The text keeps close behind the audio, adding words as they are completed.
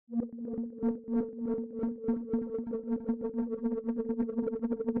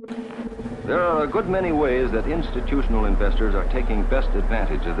There are a good many ways that institutional investors are taking best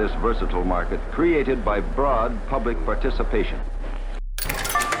advantage of this versatile market created by broad public participation.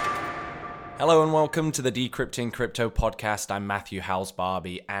 Hello and welcome to the Decrypting Crypto podcast. I'm Matthew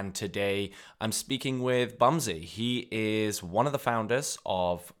Howes-Barbie, and today I'm speaking with Bumsy. He is one of the founders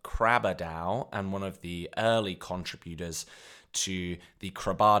of Crabada and one of the early contributors to the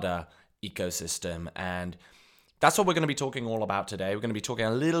Crabada ecosystem, and that's what we're going to be talking all about today. We're going to be talking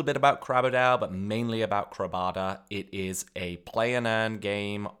a little bit about Crabada, but mainly about Crabada. It is a play and earn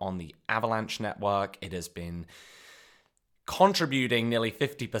game on the Avalanche network. It has been contributing nearly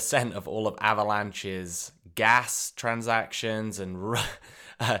 50% of all of Avalanche's gas transactions and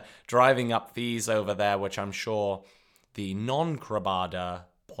driving up fees over there, which I'm sure the non-Crabada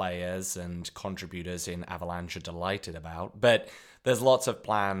players and contributors in Avalanche are delighted about. But there's lots of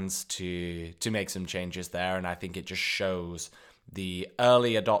plans to make some changes there, and I think it just shows the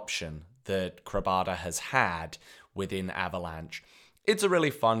early adoption that Crabada has had within Avalanche. It's a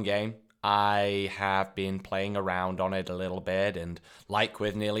really fun game. I have been playing around on it a little bit, and like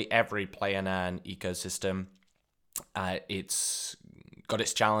with nearly every play and earn ecosystem, it's got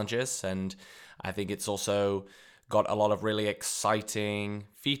its challenges, and I think it's also got a lot of really exciting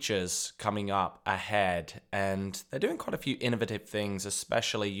features coming up ahead, and they're doing quite a few innovative things,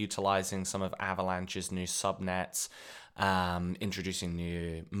 especially utilizing some of Avalanche's new subnets, introducing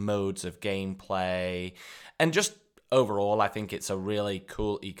new modes of gameplay, and just overall, I think it's a really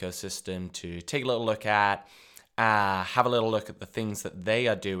cool ecosystem to take a little look at, have a little look at the things that they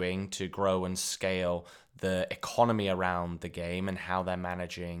are doing to grow and scale the economy around the game and how they're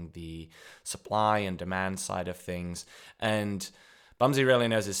managing the supply and demand side of things. And Bumsy really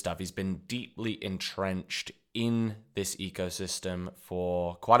knows his stuff. He's been deeply entrenched in this ecosystem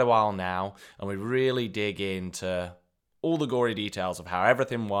for quite a while now, and we really dig into all the gory details of how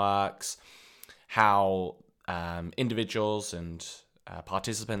everything works, how individuals and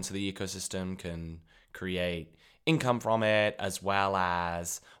participants of the ecosystem can create income from it, as well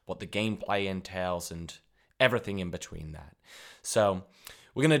as what the gameplay entails and everything in between that. So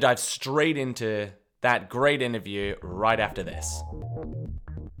we're going to dive straight into that great interview right after this.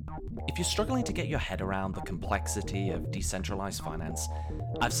 If you're struggling to get your head around the complexity of decentralized finance,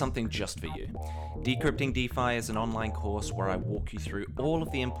 I have something just for you. Decrypting DeFi is an online course where I walk you through all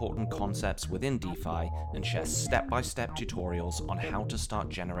of the important concepts within DeFi and share step-by-step tutorials on how to start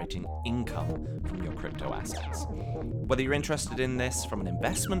generating income from your crypto assets. Whether you're interested in this from an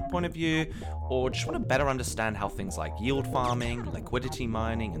investment point of view, or just want to better understand how things like yield farming, liquidity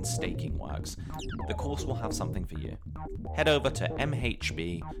mining, and staking works, the course will have something for you. Head over to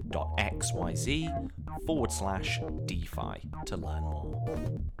mhb.xyz/DeFi to learn more.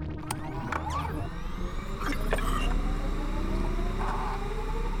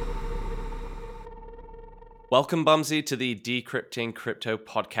 Welcome, Bumsy, to the Decrypting Crypto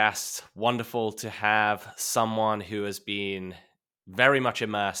podcast. Wonderful to have someone who has been very much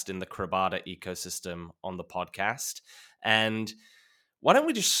immersed in the Crabada ecosystem on the podcast. And why don't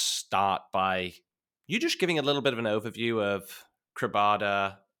we just start by you just giving a little bit of an overview of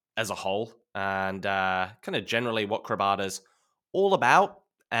Crabada as a whole and kind of generally what Crabada's all about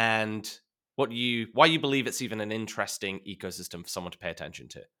and why you believe it's even an interesting ecosystem for someone to pay attention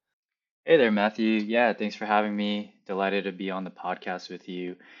to. Hey there, Matthew. Yeah, thanks for having me. Delighted to be on the podcast with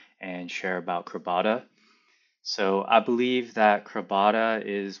you and share about Crabada. So, I believe that Crabada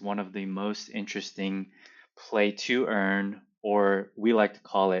is one of the most interesting play to earn, or we like to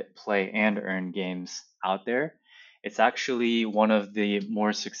call it play and earn games out there. It's actually one of the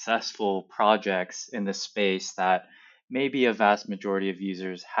more successful projects in the space that maybe a vast majority of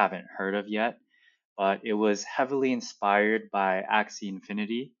users haven't heard of yet, but it was heavily inspired by Axie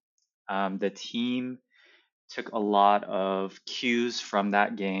Infinity. The team took a lot of cues from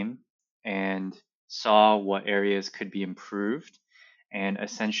that game and saw what areas could be improved and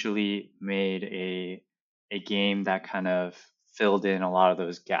essentially made a game that kind of filled in a lot of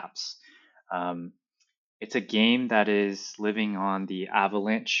those gaps. Um, it's a game that is living on the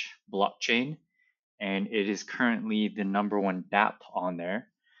Avalanche blockchain, and it is currently the number one DApp on there.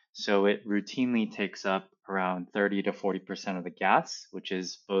 So it routinely takes up around 30 to 40% of the gas, which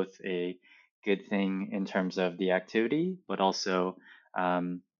is both a good thing in terms of the activity, but also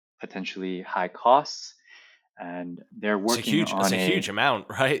potentially high costs. And they're working on it's a huge amount,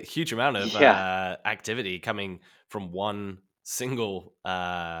 right? Huge amount of yeah, activity coming from one single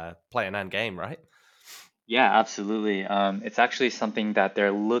play and end game, right? yeah, absolutely. It's actually something that they're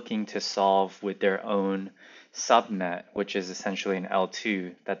looking to solve with their own subnet, which is essentially an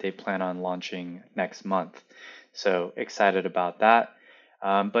L2 that they plan on launching next month. So excited about that.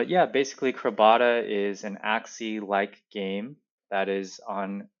 But yeah, basically, Crabada is an Axie-like game that is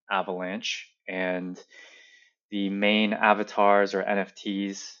on Avalanche, and the main avatars or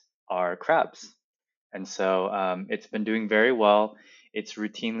NFTs are crabs. And so it's been doing very well. It's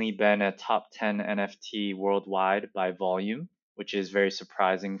routinely been a top 10 NFT worldwide by volume, which is very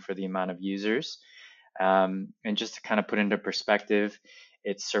surprising for the amount of users. And just to kind of put into perspective,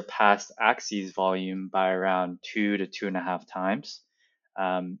 it's surpassed Axie's volume by around 2 to 2.5 times.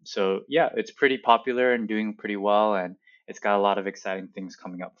 So yeah, it's pretty popular and doing pretty well, and it's got a lot of exciting things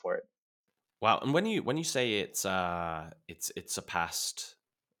coming up for it. Wow. And when you say it's surpassed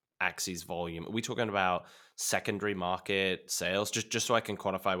Axie's volume, are we talking about secondary market sales? Just so I can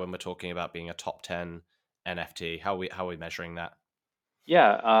quantify when we're talking about being a top 10 NFT. How are we measuring that?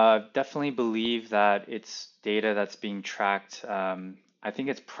 Yeah, definitely believe that it's data that's being tracked. I think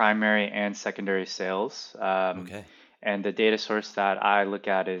it's primary and secondary sales. Okay. And the data source that I look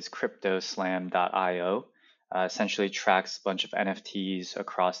at is cryptoslam.io. Essentially tracks a bunch of NFTs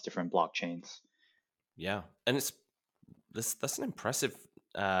across different blockchains. Yeah. And that's an impressive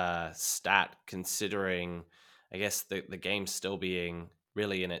stat considering, I guess, the game's still being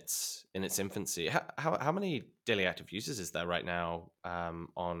really in its infancy. How many daily active users is there right now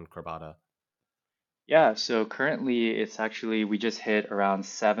on Crabada? Yeah, so currently it's actually, we just hit around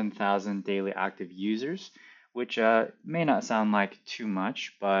 7,000 daily active users, which may not sound like too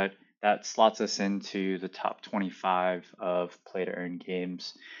much, but that slots us into the top 25 of play to earn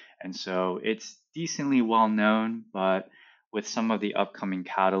games. And so it's decently well known, but with some of the upcoming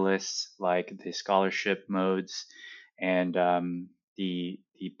catalysts like the scholarship modes and the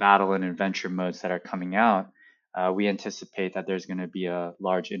battle and adventure modes that are coming out, we anticipate that there's going to be a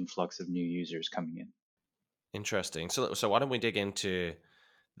large influx of new users coming in. Interesting. So why don't we dig into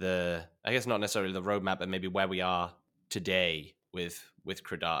I guess not necessarily the roadmap, but maybe where we are today with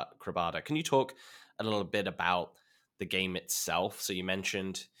Crabada. Can you talk a little bit about the game itself? So you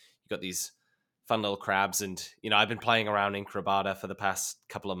mentioned you got these fun little crabs, and I've been playing around in Crabada for the past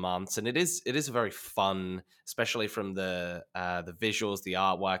couple of months, and it is very fun, especially from the visuals, the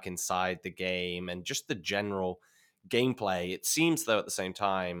artwork inside the game, and just the general gameplay. It seems though at the same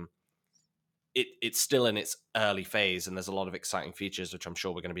time it's still in its early phase, and there's a lot of exciting features which I'm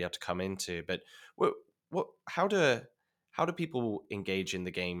sure we're going to be able to come into. But what what how do people engage in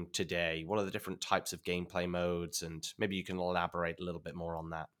the game today? What are the different types of gameplay modes, and maybe you can elaborate a little bit more on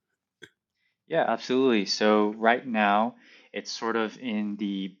that. Yeah, absolutely. So right now, it's sort of in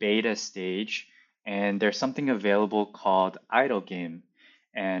the beta stage, and there's something available called Idle Game.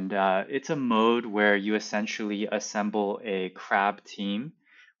 And it's a mode where you essentially assemble a crab team,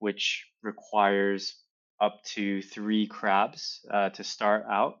 which requires up to 3 crabs to start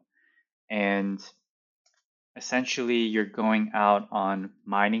out. And essentially, you're going out on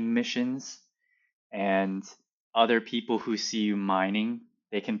mining missions and other people who see you mining,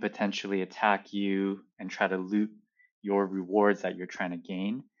 they can potentially attack you and try to loot your rewards that you're trying to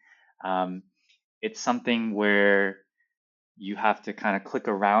gain. Um, it's something where you have to kind of click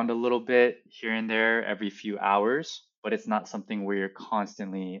around a little bit here and there every few hours, but it's not something where you're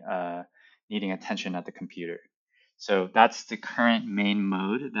constantly needing attention at the computer. So that's the current main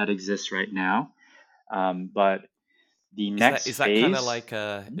mode that exists right now. But the Is that next is that kind of phase. like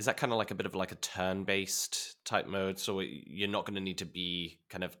a bit of like a turn-based type mode? So you're not going to need to be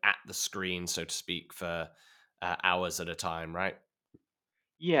kind of at the screen, so to speak, for hours at a time, right?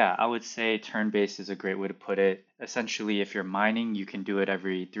 Yeah, I would say turn-based is a great way to put it. Essentially, if you're mining, you can do it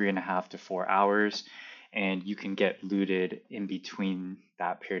every 3.5 to 4 hours, and you can get looted in between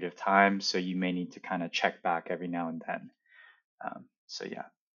that period of time. So you may need to kind of check back every now and then. So yeah.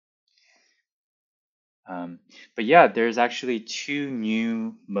 Um, but yeah, there's actually 2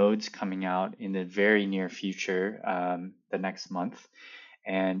 new modes coming out in the very near future, the next month,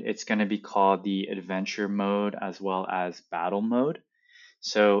 and it's going to be called the Adventure mode as well as Battle mode.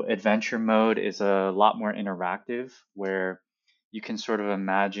 So adventure mode is a lot more interactive where you can sort of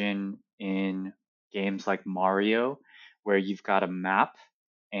imagine in games like Mario where you've got a map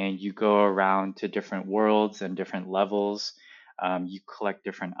and you go around to different worlds and different levels. You collect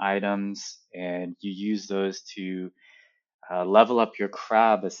different items and you use those to level up your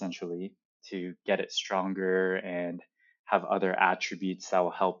crab essentially to get it stronger and have other attributes that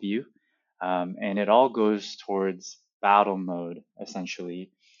will help you. And it all goes towards battle mode essentially,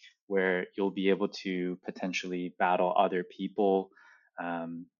 where you'll be able to potentially battle other people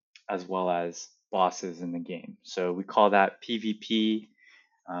um, as well as bosses in the game. So we call that PvP,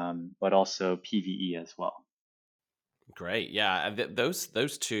 but also PvE as well. Great. Yeah,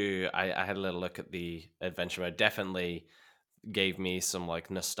 those two, I had a little look at the adventure mode. Definitely gave me some like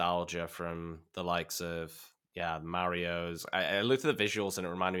nostalgia from the likes of Mario's. I looked at the visuals and it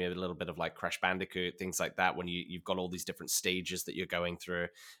reminded me of a little bit of like Crash Bandicoot, things like that. When you've got all these different stages that you're going through,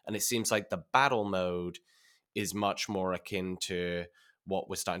 and it seems like the battle mode is much more akin to what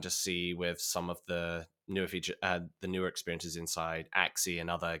we're starting to see with some of the the newer experiences inside Axie and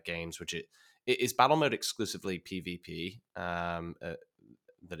other games. Which it is battle mode exclusively PvP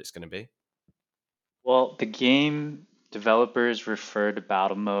that it's going to be. Well, the game developers refer to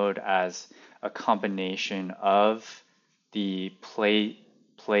battle mode as a combination of the play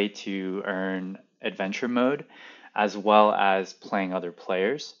to earn adventure mode as well as playing other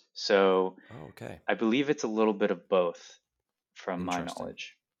players. So Oh, okay, I believe it's a little bit of both from my interesting.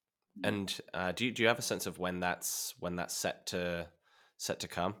 knowledge. Mhm. And do you have a sense of when that's set to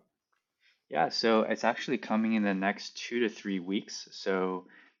come? Yeah, so it's actually coming in the next 2 to 3 weeks. So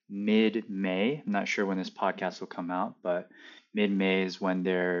mid-May, I'm not sure when this podcast will come out, but mid-May is when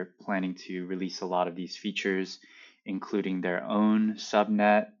they're planning to release a lot of these features, including their own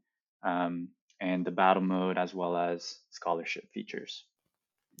subnet, um, and the battle mode, as well as scholarship features.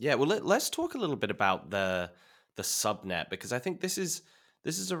 Yeah, well, let's talk a little bit about the subnet because I think this is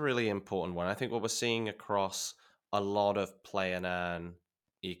a really important one. I think what we're seeing across a lot of play and earn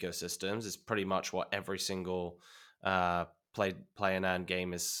ecosystems is pretty much what every single uh, play and earn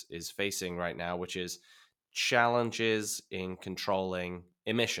game is facing right now, which is challenges in controlling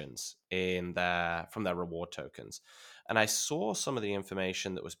emissions in their from their reward tokens. And I saw some of the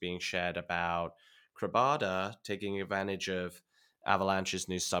information that was being shared about Crabada taking advantage of Avalanche's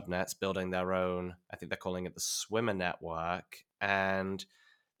new subnets, building their own, I think they're calling it the Swimmer Network. And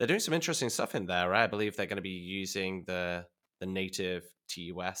they're doing some interesting stuff in there, right? I believe they're going to be using the native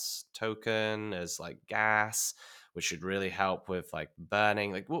TUS token as like gas, which should really help with like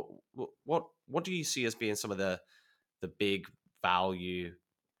burning. Like what do you see as being some of the big value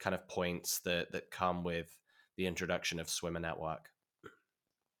kind of points that come with the introduction of Swimmer Network?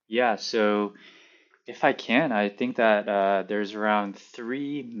 Yeah, so if I can, I think that there's around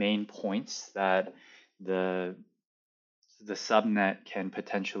three main points that the the subnet can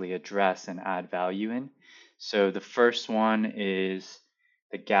potentially address and add value in. So the first one is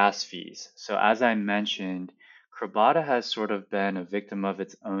the gas fees. So as I mentioned, Crabada has sort of been a victim of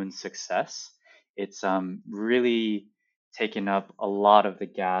its own success. It's really taken up a lot of the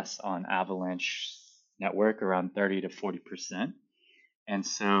gas on Avalanche network, around 30 to 40%. And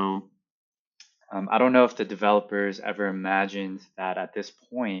so I don't know if the developers ever imagined that at this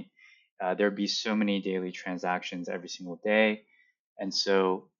point there'd be so many daily transactions every single day. And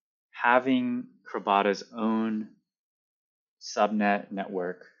so having Crabada's own subnet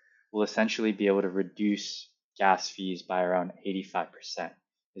network will essentially be able to reduce gas fees by around 85%,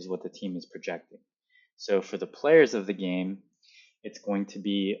 is what the team is projecting. So for the players of the game, it's going to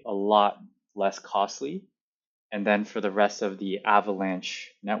be a lot less costly. And then for the rest of the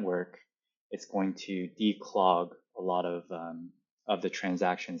Avalanche network, it's going to declog a lot of the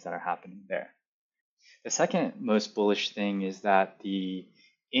transactions that are happening there. The second most bullish thing is that the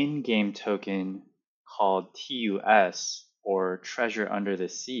in-game token called TUS, or Treasure Under the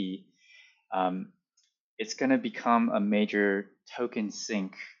Sea, um, it's going to become a major token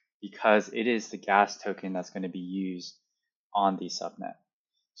sink because it is the gas token that's going to be used on the subnet.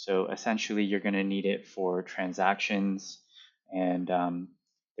 So essentially, you're going to need it for transactions, and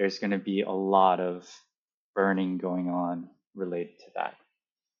there's going to be a lot of burning going on related to that.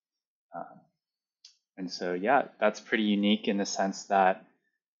 Uh, and so, yeah, that's pretty unique in the sense that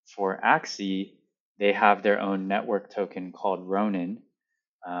for Axie, they have their own network token called Ronin,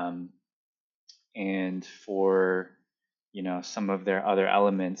 um, and for some of their other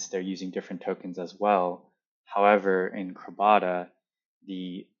elements, they're using different tokens as well. However, in Crabada,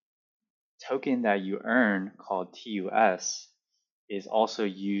 the token that you earn called TUS is also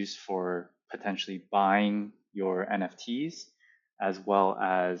used for potentially buying your NFTs as well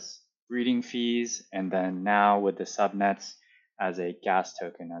as breeding fees, and then now with the subnets as a gas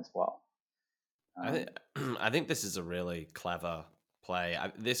token as well. I think Um, I think this is a really clever play.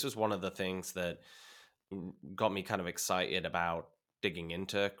 This was one of the things that got me kind of excited about digging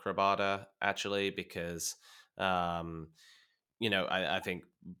into Crabada actually because um, I think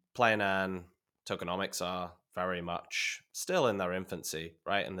Player and tokenomics are very much still in their infancy,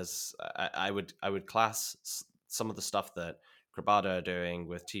 right? And I would class some of the stuff that Crabada are doing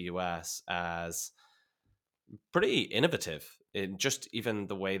with TUS as pretty innovative in just even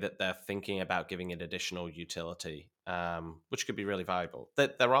the way that they're thinking about giving it additional utility, which could be really valuable.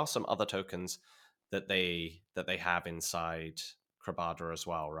 There are some other tokens that they have inside Crabada as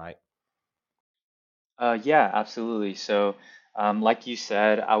well, right? Yeah, absolutely. So, like you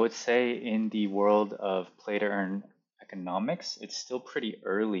said, I would say in the world of play to earn economics, it's still pretty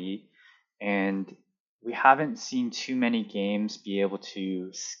early, and we haven't seen too many games be able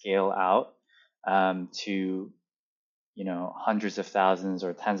to scale out to hundreds of thousands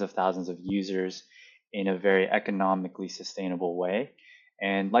or tens of thousands of users in a very economically sustainable way.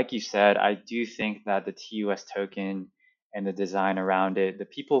 And like you said, I do think that the TUS token and the design around it, the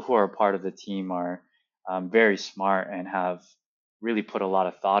people who are part of the team are very smart and have really put a lot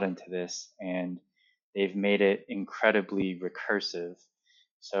of thought into this, and they've made it incredibly recursive.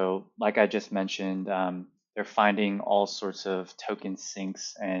 So, like I just mentioned, they're finding all sorts of token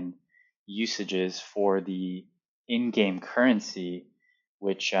sinks and usages for the in-game currency,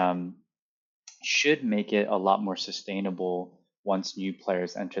 which should make it a lot more sustainable once new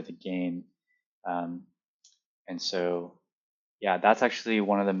players enter the game. Um, and so, yeah, that's actually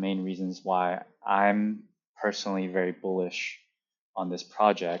one of the main reasons why I'm personally very bullish on this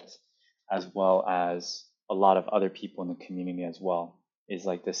project, as well as a lot of other people in the community as well, is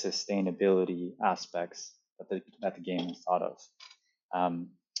like the sustainability aspects that the game is thought of. Um,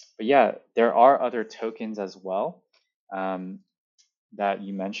 but yeah, there are other tokens as well um, that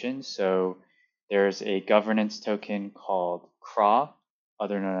you mentioned. So there's a governance token called CRA,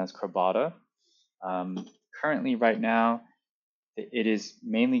 other known as Crabada. Um, Currently, right now, it is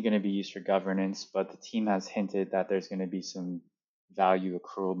mainly going to be used for governance, but the team has hinted that there's going to be some value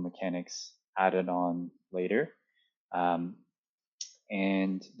accrual mechanics added on later. Um,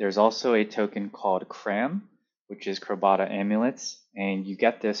 and there's also a token called CRAM, which is Crabada Amulets, and you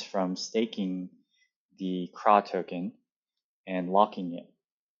get this from staking the CRA token and locking it.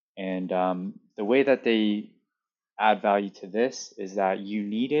 And the way that they add value to this is that you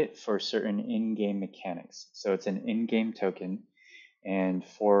need it for certain in-game mechanics. So it's an in-game token, and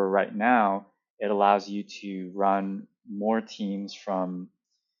for right now, it allows you to run more teams from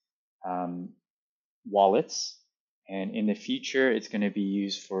um, wallets. And in the future, it's going to be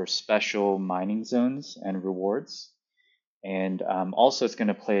used for special mining zones and rewards. And also, it's going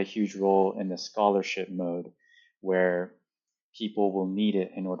to play a huge role in the scholarship mode, where people will need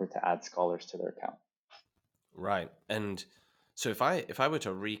it in order to add scholars to their account. Right. And so if I were to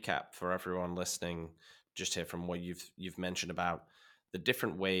recap for everyone listening just here from what you've mentioned about the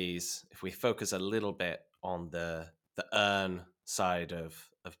different ways, if we focus a little bit on the earn side of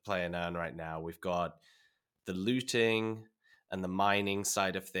play and earn right now, we've got the looting and the mining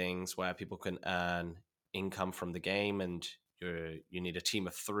side of things where people can earn income from the game, and you need a team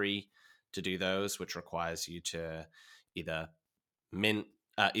of 3 to do those, which requires you to either mint,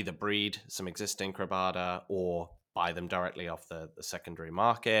 either breed some existing Crabada or buy them directly off the secondary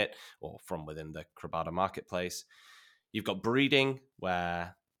market or from within the Crabada marketplace. You've got breeding,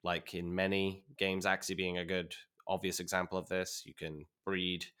 where, like in many games, Axie being a good obvious example of this, you can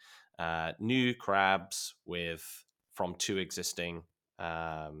breed new crabs with from 2 existing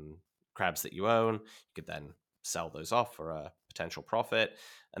crabs that you own. You could then sell those off for a potential profit.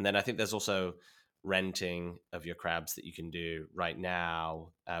 And then I think there's also renting of your crabs that you can do right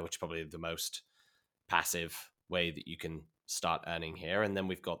now, which is probably the most passive way that you can start earning here. And then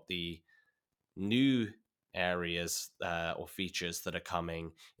we've got the new areas or features that are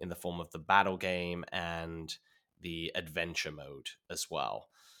coming in the form of the battle game and the adventure mode as well.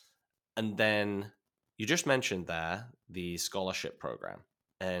 And then you just mentioned there the scholarship program.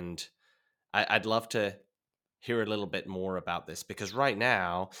 And I'd love to hear a little bit more about this, because right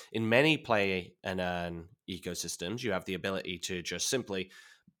now, in many play and earn ecosystems, you have the ability to just simply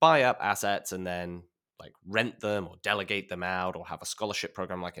buy up assets and then like rent them or delegate them out or have a scholarship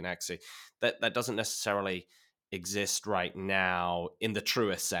program like in Axie. That doesn't necessarily exist right now in the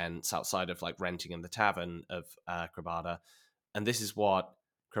truest sense outside of like renting in the tavern of Crabada. And this is what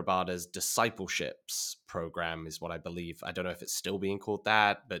Crabada's discipleships program is, what I believe. I don't know if it's still being called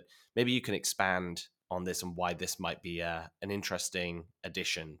that, but maybe you can expand on this and why this might be an interesting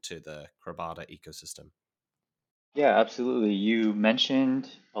addition to the Crabada ecosystem. Yeah, absolutely. You mentioned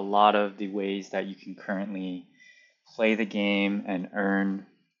a lot of the ways that you can currently play the game and earn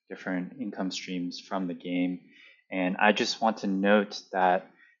different income streams from the game. And I just want to note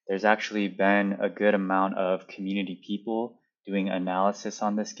that there's actually been a good amount of community people doing analysis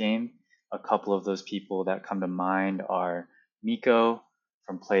on this game. A couple of those people that come to mind are Miko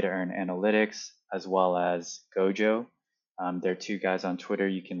from Play to Earn Analytics, as well as Gojo. They're 2 guys on Twitter.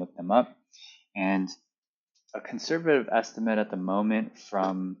 You can look them up. And a conservative estimate at the moment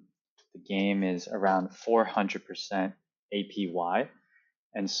from the game is around 400% APY.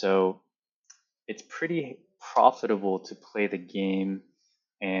 And so it's pretty profitable to play the game.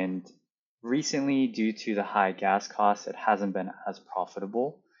 And recently, due to the high gas costs, it hasn't been as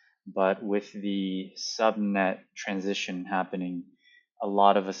profitable. But with the subnet transition happening, a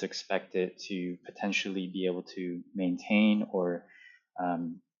lot of us expect it to potentially be able to maintain or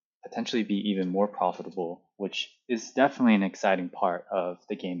um, potentially be even more profitable, which is definitely an exciting part of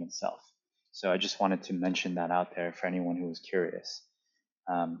the game itself. So I just wanted to mention that out there for anyone who was curious.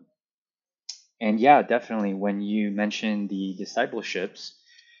 Um, and yeah, definitely when you mention the discipleships,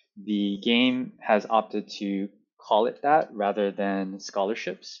 the game has opted to call it that rather than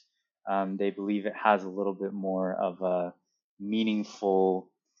scholarships. They believe it has a little bit more of a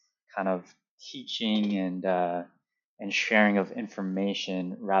meaningful kind of teaching and sharing of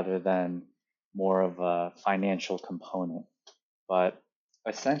information rather than more of a financial component. But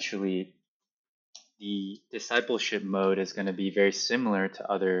essentially, the discipleship mode is going to be very similar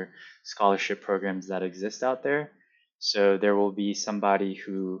to other scholarship programs that exist out there. So there will be somebody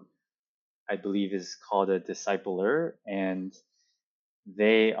who I believe is called a discipler, and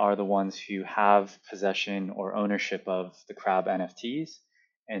they are the ones who have possession or ownership of the Crab NFTs,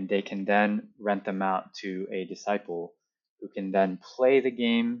 and they can then rent them out to a disciple who can then play the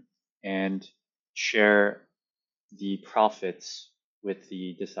game and share the profits with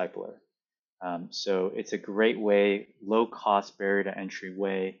the discipler. So it's a great way, low cost barrier to entry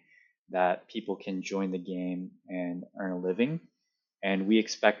way that people can join the game and earn a living. And we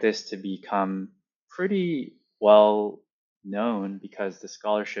expect this to become pretty well known because the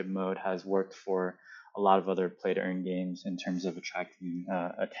scholarship mode has worked for a lot of other play to earn games in terms of attracting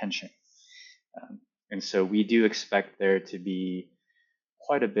attention. Um, and so we do expect there to be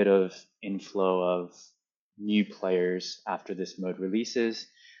quite a bit of inflow of new players after this mode releases,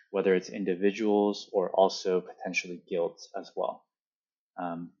 whether it's individuals or also potentially guilds as well.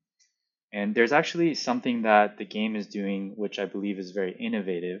 Um, and there's actually something that the game is doing, which I believe is very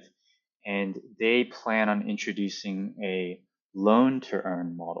innovative, and they plan on introducing a loan to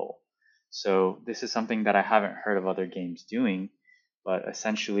earn model. So this is something that I haven't heard of other games doing, but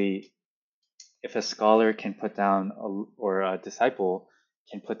essentially if a scholar can put down or a disciple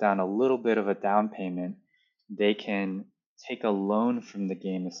can put down a little bit of a down payment, they can take a loan from the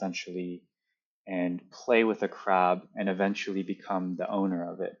game essentially and play with a crab and eventually become the owner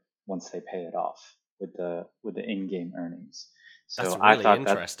of it once they pay it off with the in-game earnings. That's So I really thought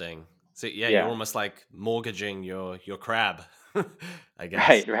that interesting. So yeah, you're yeah, almost like mortgaging your crab, I guess.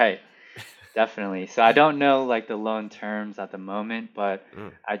 right, right. Definitely. So I don't know like the loan terms at the moment, but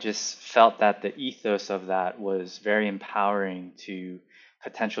Mm. I just felt that the ethos of that was very empowering to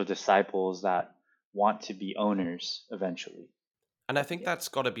potential disciples that want to be owners eventually And I of the think game. that's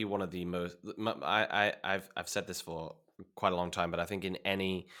got to be one of the most. I've said this for quite a long time, but I think in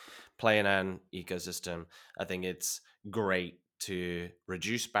any play and ecosystem, I think it's great to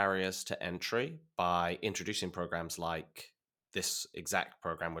reduce barriers to entry by introducing programs like this exact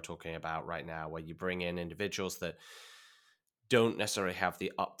program we're talking about right now, where you bring in individuals that don't necessarily have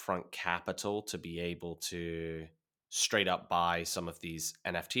the upfront capital to be able to straight up buy some of these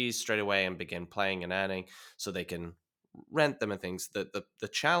NFTs straight away and begin playing and earning so they can rent them and things. The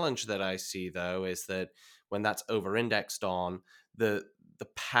challenge that I see though is that when that's over indexed on, the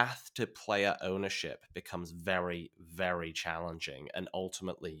path to player ownership becomes very, very challenging. And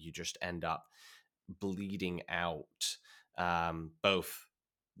ultimately you just end up bleeding out both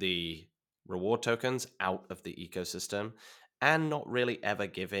the reward tokens out of the ecosystem and not really ever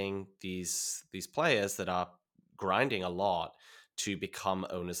giving these players that are grinding a lot to become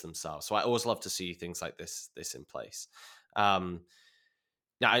owners themselves. So I always love to see things like this in place. Um,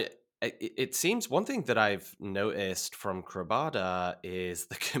 now, it seems one thing that I've noticed from Crabada is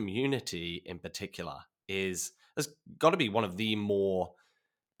the community in particular is has got to be one of the more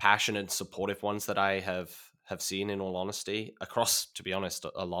passionate and supportive ones that I have seen in all honesty across, to be honest,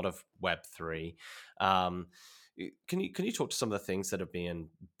 a lot of Web3. Um, can you talk to some of the things that are being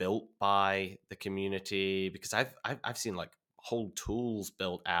built by the community? Because I've seen like whole tools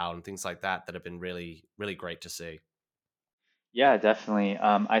built out and things like that that have been really really great to see. Yeah, definitely.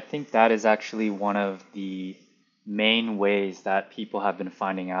 I think that is actually one of the main ways that people have been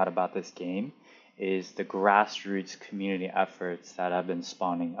finding out about this game is the grassroots community efforts that have been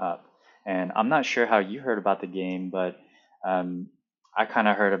spawning up. And I'm not sure how you heard about the game, but um, I kind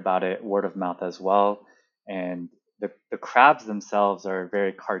of heard about it word of mouth as well. And the crabs themselves are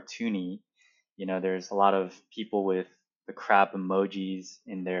very cartoony. You know, there's a lot of people with the crab emojis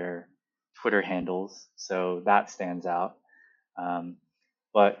in their Twitter handles, so that stands out. Um,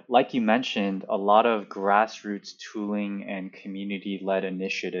 but like you mentioned, a lot of grassroots tooling and community-led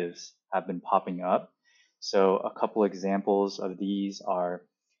initiatives have been popping up. So a couple examples of these are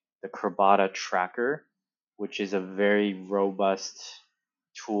the Crabada tracker, which is a very robust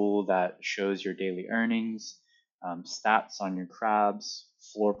tool that shows your daily earnings, stats on your crabs,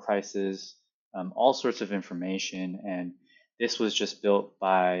 floor prices, all sorts of information. And this was just built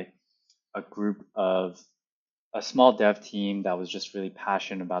by a group of a small dev team that was just really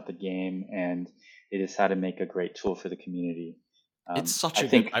passionate about the game, and they decided to make a great tool for the community. It's such I a good.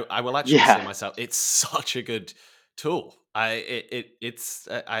 think, I will actually say yeah, myself, it's such a good tool.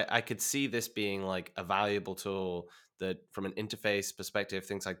 I could see this being like a valuable tool that, from an interface perspective,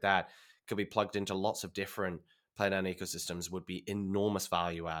 things like that, could be plugged into lots of different Playdown ecosystems. Would be enormous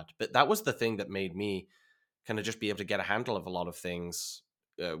value add. But that was the thing that made me kind of just be able to get a handle of a lot of things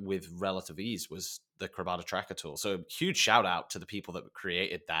with relative ease, was the Crabada tracker tool. So huge shout out to the people that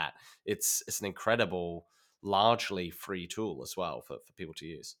created that. It's an incredible, largely free tool as well for people to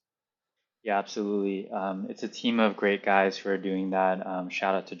use. yeah, absolutely. It's a team of great guys who are doing that.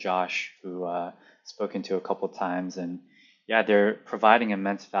 Shout out to Josh, who spoken to a couple times, and yeah, they're providing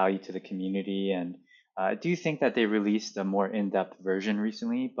immense value to the community. And I do think that they released a more in-depth version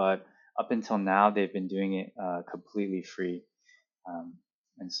recently, but up until now, they've been doing it completely free. Um,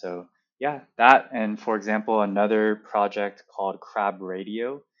 and so, yeah, that, and for example, another project called Crab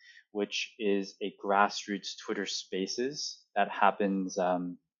Radio, which is a grassroots Twitter Spaces that happens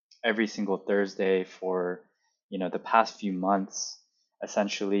every single Thursday for the past few months.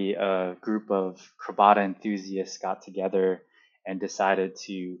 Essentially, a group of Crabada enthusiasts got together and decided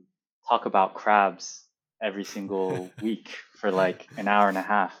to talk about crabs every single week for like an hour and a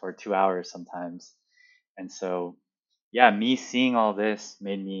half or 2 hours sometimes. And so, yeah, me seeing all this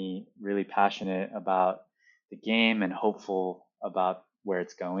made me really passionate about the game and hopeful about where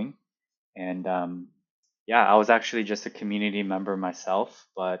it's going. And yeah, I was actually just a community member myself,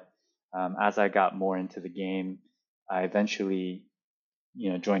 but as I got more into the game, I eventually,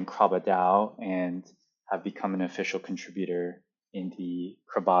 joined Crabada and have become an official contributor in the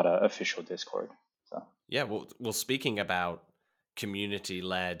Crabada official Discord. So. Yeah, well, speaking about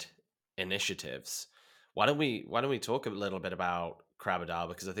community-led initiatives, why don't we talk a little bit about Crabada,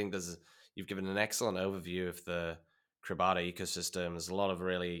 because I think you've given an excellent overview of the Crabada ecosystem. There's a lot of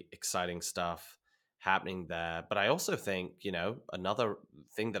really exciting stuff happening there, but I also think another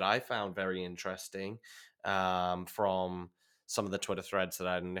thing that I found very interesting from some of the Twitter threads that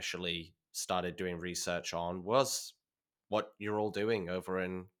I initially started doing research on was what you're all doing over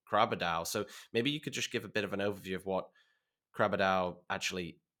in Crabadao. So maybe you could just give a bit of an overview of what Crabadao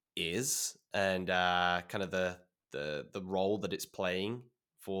actually is, and kind of the role that it's playing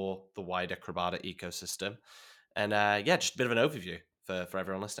for the wider Crabada ecosystem. And yeah, just a bit of an overview for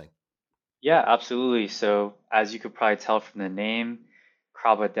everyone listening. Yeah, absolutely. So, as you could probably tell from the name,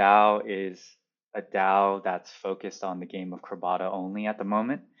 Kraba DAO is a DAO that's focused on the game of Krabada only at the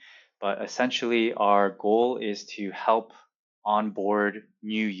moment. But essentially, our goal is to help onboard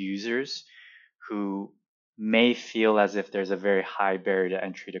new users who may feel as if there's a very high barrier to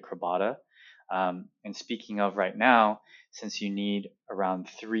entry to Krabada. And speaking of right now, since you need around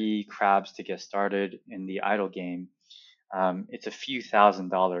 3 crabs to get started in the idle game, it's a few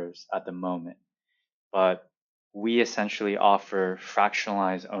 $1,000s at the moment, but we essentially offer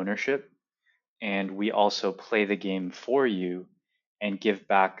fractionalized ownership, and we also play the game for you and give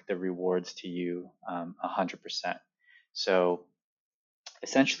back the rewards to you 100%. So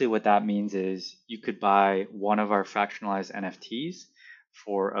essentially, what that means is you could buy one of our fractionalized NFTs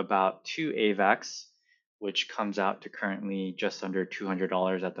for about 2 AVAX, which comes out to currently just under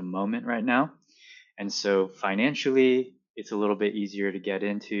 $200 at the moment right now. And so financially, it's a little bit easier to get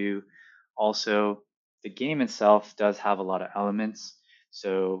into. Also, the game itself does have a lot of elements,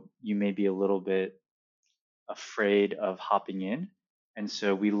 so you may be a little bit afraid of hopping in. And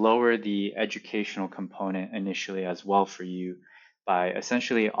so we lower the educational component initially as well for you by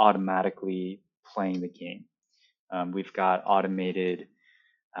essentially automatically playing the game. We've got automated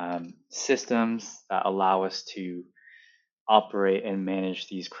systems that allow us to operate and manage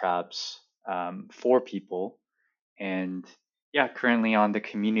these crabs for people. And yeah, currently on the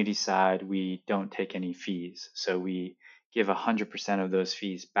community side, we don't take any fees. So we give 100% of those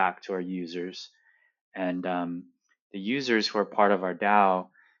fees back to our users. And the users who are part of our DAO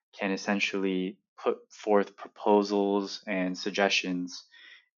can essentially put forth proposals and suggestions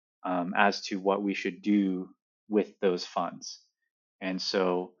as to what we should do with those funds. And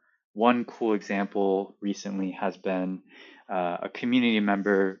so, one cool example recently has been a community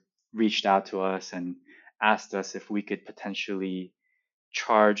member reached out to us and asked us if we could potentially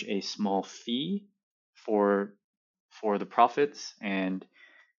charge a small fee for for the profits. And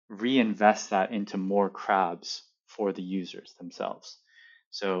reinvest that into more crabs for the users themselves.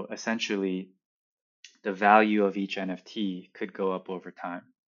 So essentially, the value of each NFT could go up over time.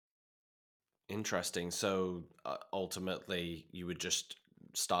 Interesting. So ultimately, you would just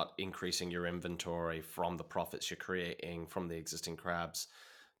start increasing your inventory from the profits you're creating from the existing crabs,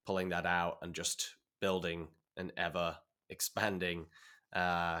 pulling that out, and just building an ever expanding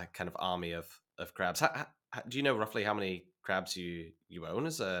kind of army of crabs. Do you know roughly how many crabs you own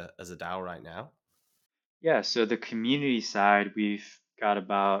as a DAO right now? Yeah, so the community side, we've got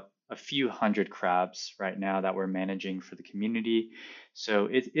about a few hundred crabs right now that we're managing for the community. So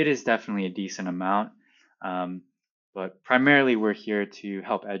it is definitely a decent amount. Um, but primarily, we're here to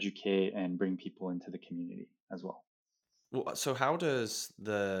help educate and bring people into the community as well. Well, so how does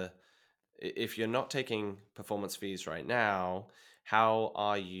if you're not taking performance fees right now, how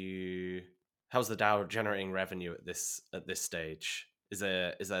are you how's the DAO generating revenue at this stage? Is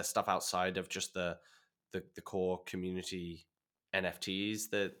there stuff outside of just the core community NFTs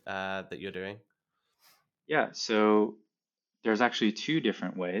that you're doing? Yeah, so there's actually two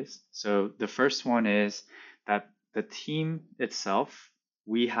different ways. So the first one is that the team itself,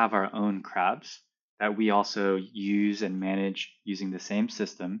 we have our own crabs that we also use and manage using the same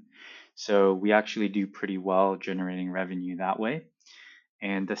system. So we actually do pretty well generating revenue that way.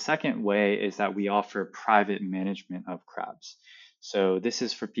 And the second way is that we offer private management of crabs. So this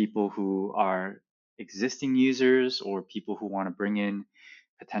is for people who are existing users or people who want to bring in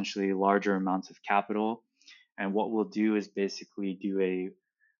potentially larger amounts of capital. And what we'll do is basically do a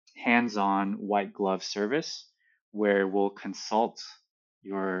hands-on white glove service where we'll consult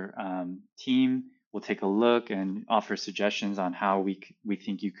your team. We'll take a look and offer suggestions on how we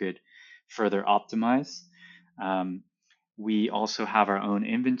think you could further optimize. Um, we also have our own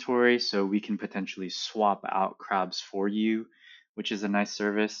inventory, so we can potentially swap out crabs for you, which is a nice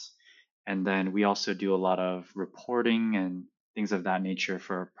service. And then we also do a lot of reporting and things of that nature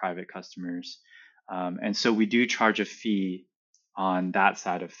for our private customers. And so we do charge a fee on that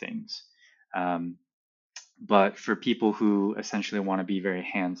side of things. Um, but for people who essentially want to be very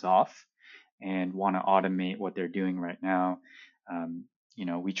hands off and want to automate what they're doing right now,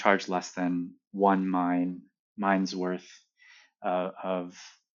 we charge less than one mine's worth of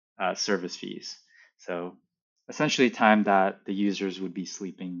service fees. So essentially, time that the users would be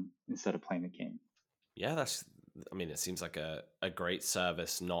sleeping instead of playing the game. Yeah, I mean, it seems like a great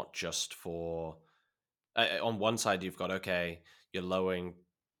service, not just for on one side you've got, okay, you're lowering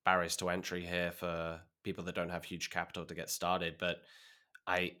barriers to entry here for people that don't have huge capital to get started, but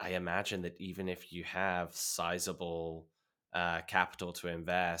I imagine that even if you have sizable capital to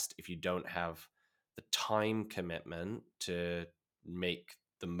invest, if you don't have the time commitment to make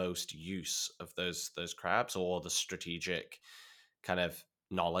the most use of those crabs, or the strategic kind of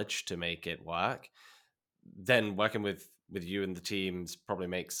knowledge to make it work, then working with you and the teams probably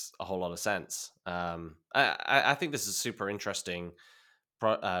makes a whole lot of sense. I think this is super interesting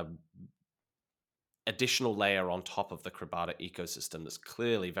pro, additional layer on top of the Crabada ecosystem that's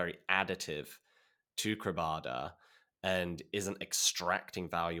clearly very additive to Crabada and isn't extracting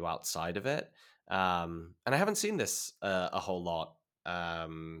value outside of it. And I haven't seen this a whole lot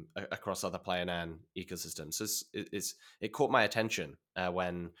across other Play and ecosystems. It caught my attention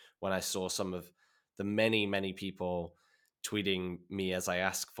when I saw some of the many people tweeting me as I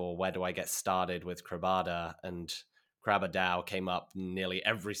asked for where do I get started with Crabada, and Crabadao came up nearly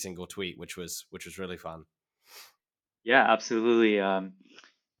every single tweet, which was really fun. Yeah, absolutely.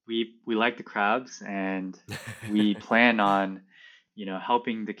 We like the crabs, and we plan on,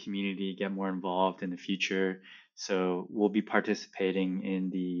 helping the community get more involved in the future. So we'll be participating in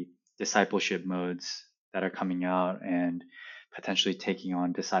the discipleship modes that are coming out and potentially taking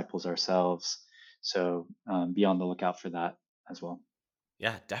on disciples ourselves. So be on the lookout for that as well.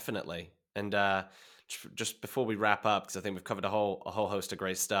 Yeah, definitely. And just before we wrap up, because I think we've covered a whole host of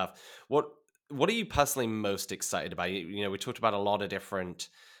great stuff. What are you personally most excited about? We talked about a lot of different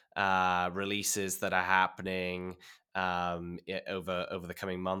releases that are happening over the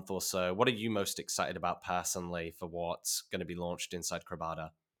coming month or so. What are you most excited about personally for what's going to be launched inside Crabada?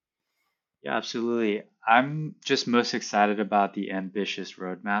 Yeah, absolutely. I'm just most excited about the ambitious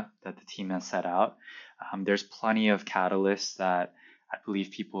roadmap that the team has set out. There's plenty of catalysts that I believe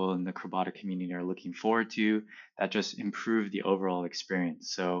people in the Crabata community are looking forward to that just improve the overall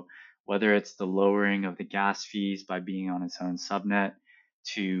experience. So whether it's the lowering of the gas fees by being on its own subnet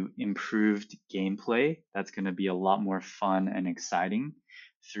to improved gameplay, that's going to be a lot more fun and exciting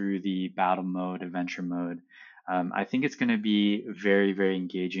through the battle mode, adventure mode. I think it's going to be very, very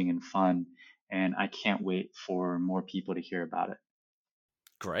engaging and fun, and I can't wait for more people to hear about it.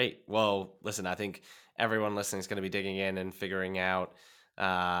 Great. Well, listen, I think everyone listening is going to be digging in and figuring out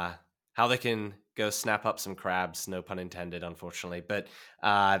how they can go snap up some crabs. No pun intended, unfortunately. But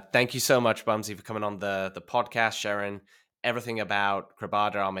thank you so much, Bumsy, for coming on the podcast, sharing everything about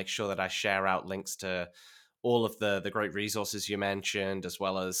Crabada. I'll make sure that I share out links to all of the great resources you mentioned, as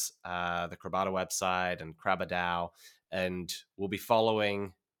well as the Crabada website and Crabadao. And we'll be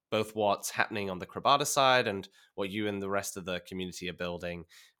following both what's happening on the Crabada side and what you and the rest of the community are building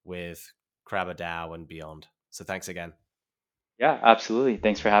with Crabadao and beyond. So thanks again. Yeah, absolutely.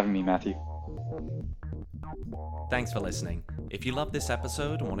 Thanks for having me, Matthew. Thanks for listening. If you love this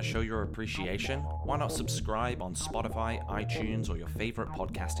episode and want to show your appreciation, why not subscribe on Spotify, iTunes, or your favorite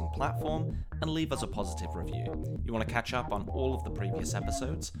podcasting platform and leave us a positive review. You want to catch up on all of the previous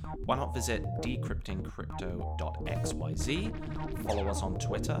episodes? Why not visit decryptingcrypto.xyz, follow us on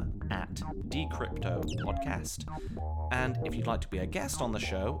Twitter at decryptopodcast, and if you'd like to be a guest on the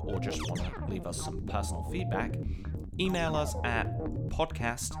show or just want to leave us some personal feedback, email us at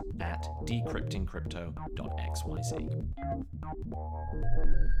podcast@decryptingcrypto.xyz.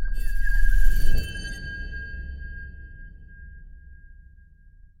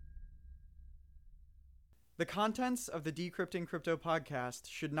 The contents of the Decrypting Crypto podcast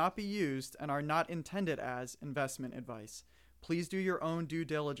should not be used and are not intended as investment advice. Please do your own due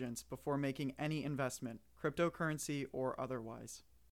diligence before making any investment, cryptocurrency or otherwise.